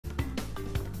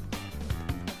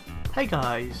Hey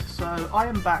guys, so I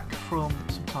am back from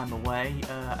some time away.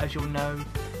 As you'll know,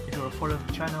 if you're a follower of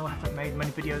the channel, I haven't made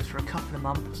many videos for a couple of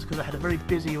months because I had a very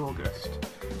busy August,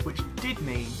 which did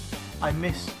mean I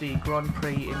missed the Grand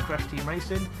Prix in Crash Team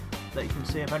Racing. That you can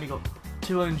see I've only got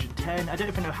 210. I don't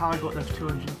even know how I got those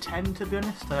 210 to be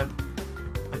honest. I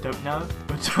don't know,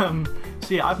 but so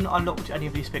yeah, I've not unlocked any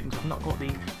of these things. I've not got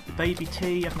the baby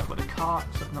tee, I've not got the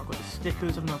carts, I've not got the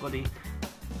stickers, I've not got the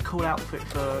cool outfit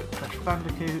for Crash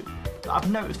Bandicoot.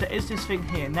 I've noticed there is this thing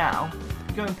here now.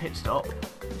 If you go in pit stop,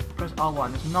 press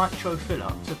R1, there's Nitro Fill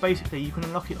Up. So basically you can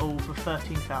unlock it all for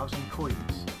 13,000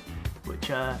 coins, which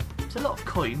it's a lot of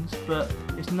coins, but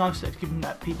it's nice that it's giving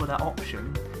people that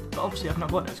option. But obviously I've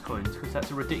not got those coins because that's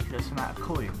a ridiculous amount of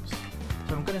coins.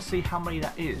 So I'm going to see how many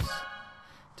that is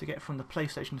to get from the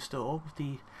PlayStation Store with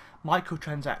the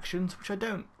microtransactions, which I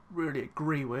don't really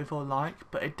agree with or like,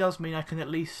 but it does mean I can at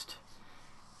least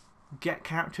get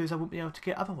characters I wouldn't be able to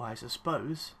get otherwise, I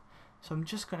suppose. So I'm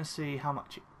just going to see how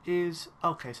much it is.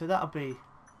 Okay, so that'll be,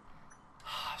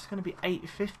 it's going to be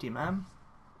 850, man.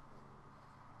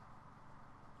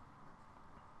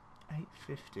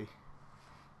 850.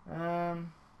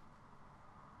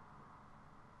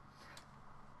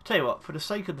 Tell you what, for the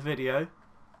sake of the video,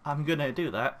 I'm going to do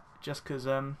that just because,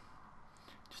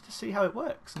 just to see how it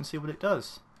works and see what it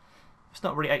does. It's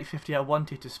not really 850 I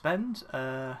wanted to spend,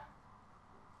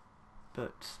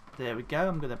 but there we go.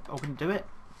 I'm gonna do it.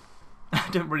 I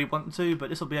don't really want to, but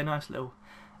this will be a nice little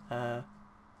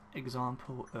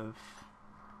example of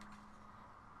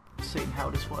seeing how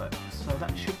this works. So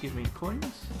that should give me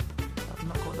coins. I've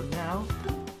not got them now.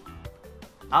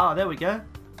 Ah, there we go.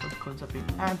 Those coins have been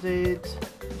added.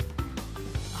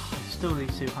 Oh, I still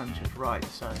need 200, right?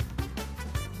 So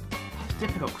it's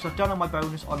difficult because I've done all my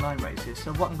bonus online races.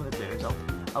 So what I'm going to do is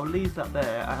I'll leave that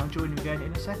there, and I'll join you again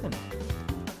in a second.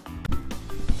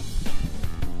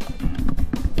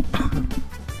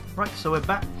 Right, so we're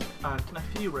back. I've done a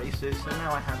few races, so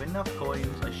now I have enough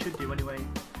coins. I should do anyway.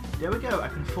 There we go. I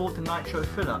can afford the Nitro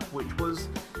Fill Up, which was,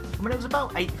 I mean, it was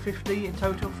about 850 in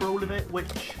total for all of it.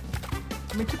 Which,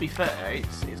 I mean, to be fair,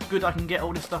 it's good I can get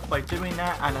all this stuff by doing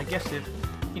that. And I guess if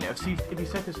you know, if you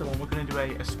said to someone we're going to do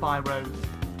a Spyro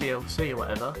DLC or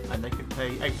whatever, and they could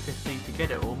pay 850 to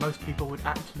get it all, most people would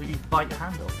absolutely bite your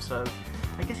hand off. So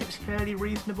I guess it's fairly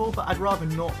reasonable, but I'd rather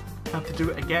not have to do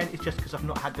it again. It's just because I've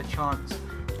not had the chance.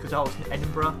 Because I was in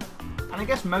Edinburgh, and I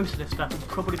guess most of this stuff would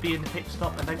probably be in the pit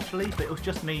stop eventually, but it was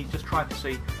just me just trying to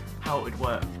see how it would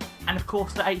work. And of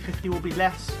course the 850 will be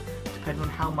less depending on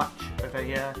how much of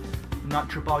a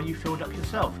nitro bar you filled up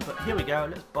yourself. But here we go,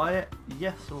 let's buy it.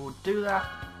 Yes, we'll do that.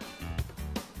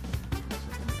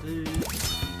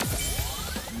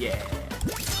 Yeah,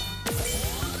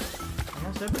 and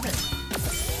that's everything.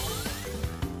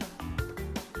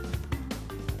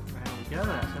 There we go,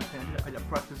 that's everything. I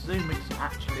press the zoom, it's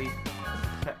actually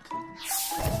affecting.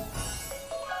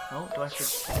 Oh, do I have to...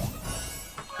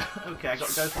 Okay, I got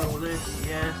to go through all this.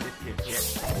 Yes.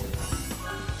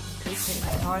 Okay,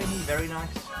 tiny, very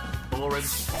nice. Boring.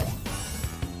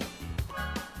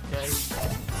 Okay.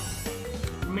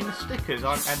 I mean, the stickers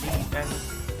aren't and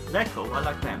they're cool, I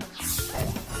like them.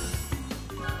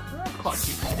 Quite a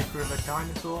cute sticker of a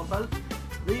dinosaur, though.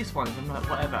 These ones, I'm like,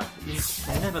 whatever.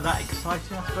 They're never that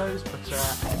exciting, I suppose, but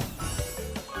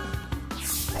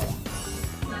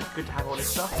it's good to have all this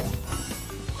stuff.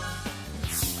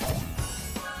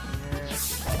 Yeah.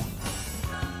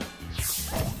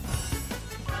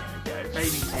 There we go,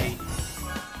 baby tea.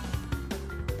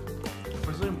 I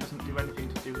presume it doesn't do anything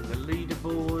to do with the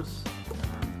leaderboards.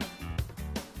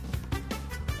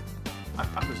 I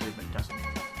presume it doesn't.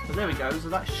 So there we go, so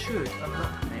that should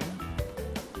unlock me.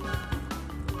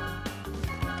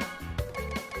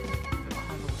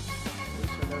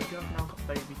 Now I've got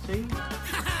baby tea. We've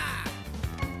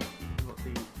got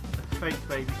the fake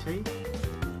baby tea.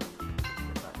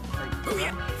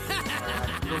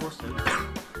 Awesome.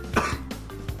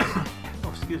 Oh,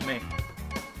 excuse me.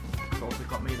 It's also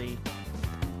got me the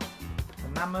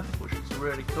mammoth, which is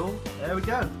really cool. There we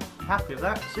go. I'm happy with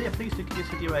that. So yeah, please do give this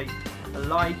video a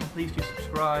like, and please do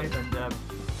subscribe, and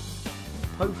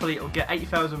hopefully it'll get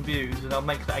 8,000 views and I'll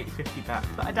make the 850 back.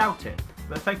 But I doubt it.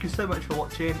 But thank you so much for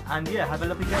watching, and yeah, have a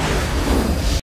lovely day.